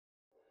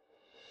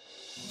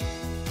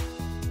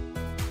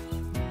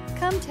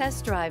Come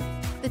test drive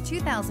the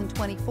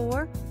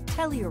 2024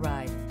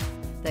 Telluride.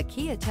 The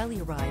Kia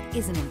Telluride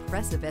is an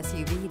impressive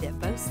SUV that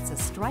boasts a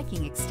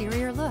striking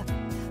exterior look,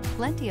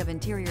 plenty of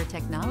interior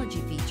technology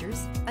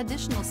features,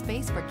 additional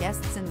space for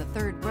guests in the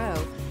third row,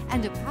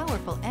 and a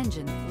powerful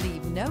engine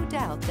leave no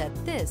doubt that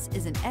this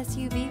is an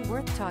SUV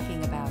worth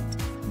talking about.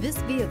 This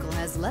vehicle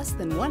has less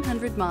than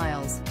 100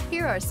 miles.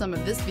 Here are some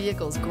of this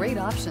vehicle's great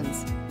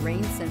options: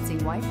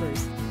 rain-sensing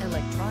wipers,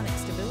 electronic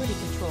stability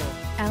control,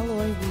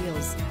 alloy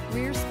wheels,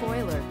 rear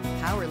spoiler,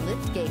 power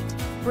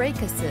liftgate, brake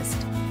assist,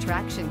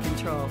 traction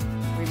control,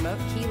 remote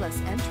keyless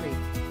entry,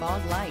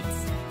 fog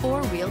lights,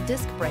 four-wheel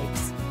disc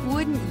brakes.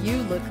 Wouldn't you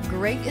look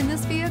great in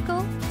this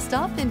vehicle?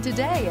 Stop in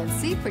today and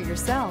see for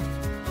yourself.